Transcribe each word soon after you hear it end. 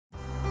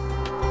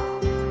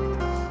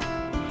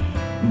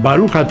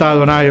ברוך אתה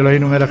אדוני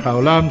אלוהינו מלך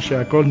העולם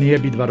שהכל נהיה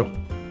בדברו.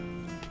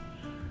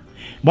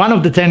 One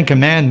of the 10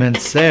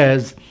 commandments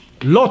says,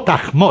 לא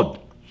תחמוד,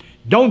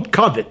 don't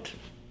covet,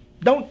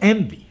 don't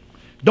envy,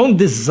 don't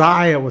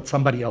desire what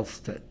somebody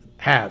else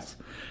has.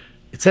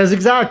 It says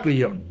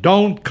exactly,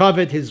 don't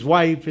covet his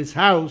wife, his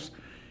house.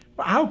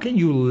 How can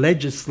you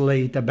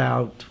legislate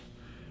about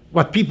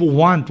what people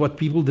want, what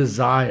people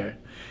desire?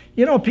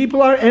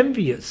 People are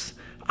envious.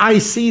 I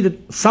see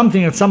that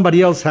something that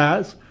somebody else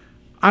has,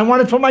 I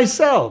want it for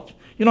myself.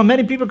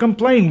 Many people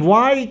complain,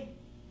 why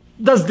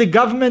does the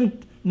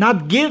government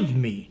not give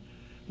me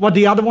what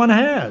the other one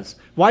has?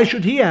 Why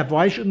should he have?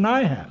 Why shouldn't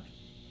I have?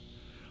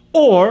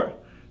 Or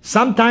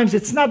sometimes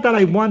it's not that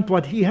I want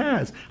what he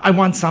has. I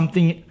want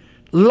something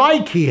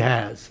like he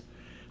has.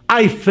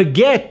 I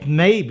forget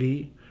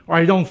maybe, or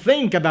I don't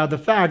think about the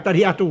fact that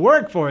he had to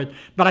work for it,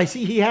 but I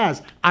see he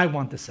has. I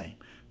want the same.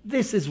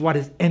 This is what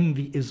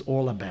envy is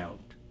all about.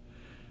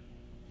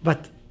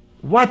 But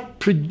what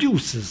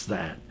produces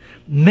that?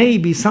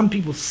 Maybe some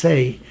people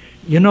say,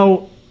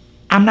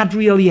 I'm not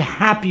really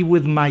happy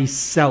with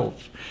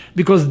myself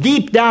because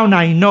deep down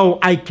I know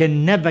I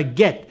can never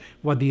get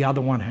what the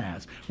other one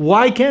has.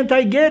 Why can't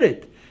I get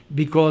it?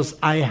 Because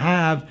I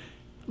have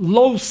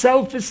low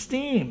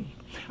self-esteem.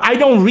 I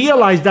don't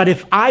realize that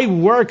if I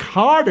work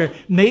harder,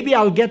 maybe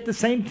I'll get the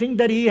same thing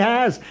that he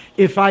has.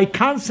 If I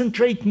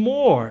concentrate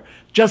more,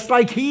 just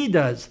like he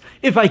does.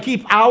 If I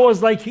keep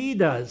hours like he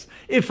does.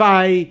 If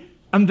I'm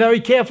very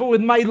careful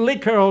with my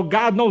liquor or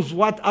God knows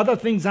what other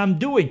things I'm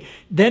doing,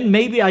 then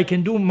maybe I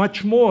can do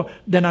much more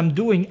than I'm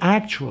doing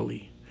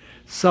actually.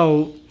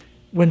 So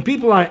when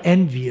people are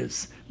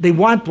envious, they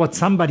want what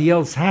somebody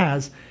else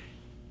has,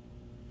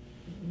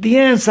 the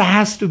answer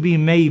has to be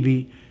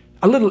maybe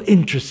a little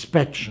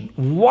introspection.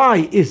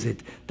 Why is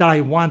it that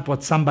I want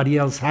what somebody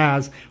else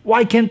has?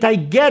 Why can't I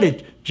get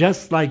it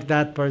just like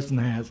that person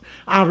has?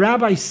 Our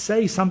rabbis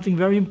say something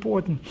very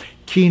important.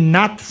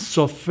 Kinat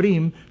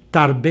sofrim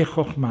tarbe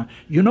chokhmah.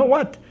 You know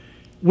what?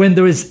 When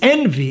there is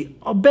envy,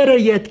 or better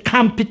yet,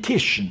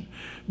 competition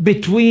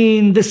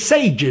between the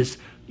sages,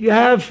 you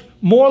have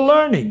more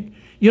learning.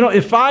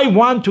 If I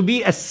want to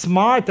be as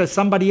smart as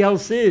somebody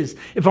else is,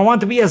 if I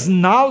want to be as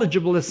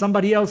knowledgeable as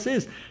somebody else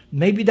is,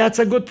 maybe that's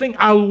a good thing.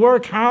 I'll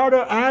work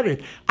harder at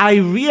it. I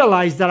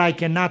realize that I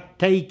cannot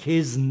take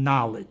his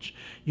knowledge.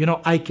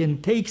 I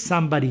can take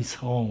somebody's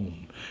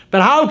home.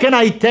 But how can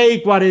I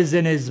take what is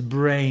in his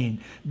brain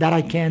that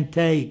I can't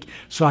take?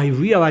 So I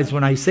realize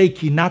when I say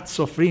kinat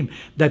sofrim,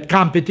 that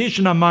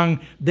competition among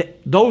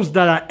those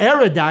that are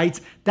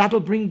erudites, that'll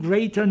bring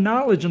greater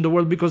knowledge in the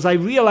world because I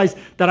realize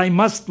that I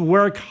must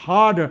work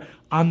harder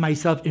on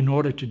myself in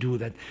order to do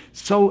that.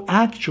 So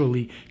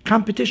actually,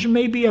 competition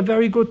may be a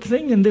very good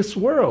thing in this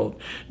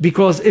world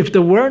because if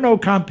there were no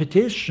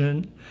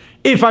competition,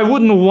 if I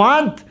wouldn't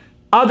want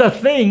other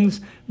things,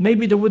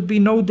 maybe there would be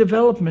no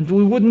development.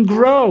 We wouldn't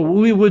grow.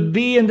 We would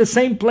be in the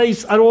same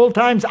place at all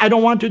times. I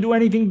don't want to do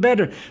anything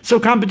better. So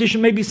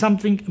competition may be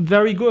something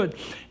very good.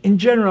 In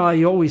general,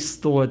 I always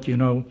thought,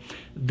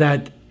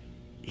 that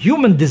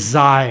human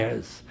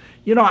desires,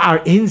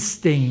 our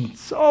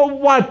instincts, or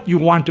what you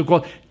want to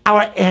call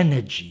our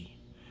energy,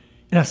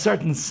 in a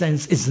certain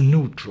sense, is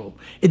neutral.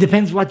 It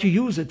depends what you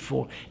use it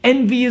for.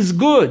 Envy is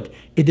good.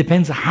 It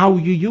depends how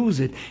you use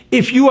it.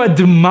 If you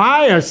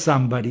admire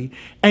somebody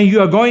and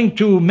you are going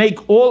to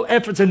make all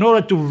efforts in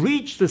order to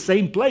reach the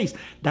same place,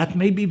 that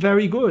may be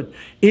very good.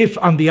 If,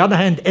 on the other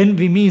hand,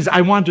 envy means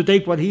I want to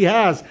take what he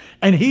has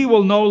and he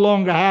will no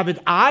longer have it,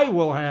 I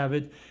will have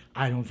it,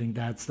 I don't think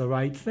that's the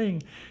right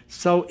thing.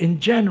 So in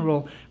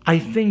general, I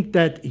think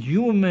that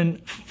human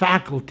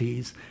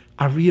faculties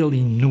are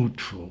really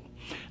neutral.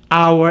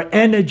 Our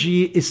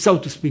energy is, so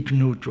to speak,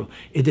 neutral.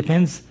 It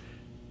depends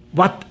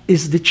what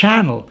is the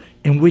channel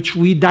in which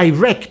we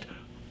direct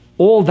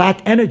all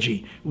that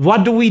energy.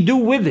 What do we do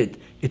with it?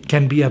 It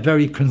can be a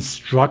very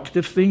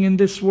constructive thing in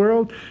this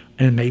world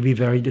and maybe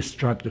very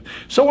destructive.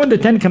 So when the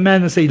 10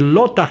 Commandments say,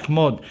 Lo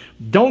tachmod,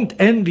 don't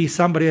envy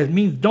somebody, that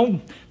means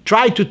don't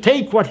try to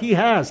take what he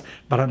has.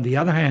 But on the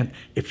other hand,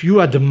 if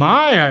you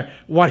admire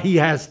what he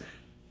has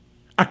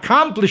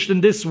accomplished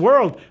in this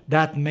world,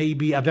 that may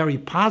be a very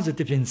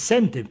positive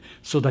incentive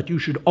so that you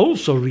should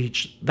also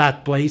reach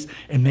that place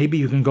and maybe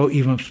you can go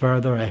even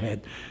further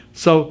ahead.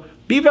 So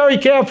be very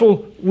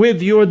careful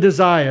with your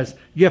desires.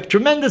 You have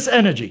tremendous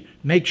energy.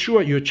 Make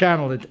sure you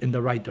channel it in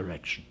the right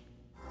direction.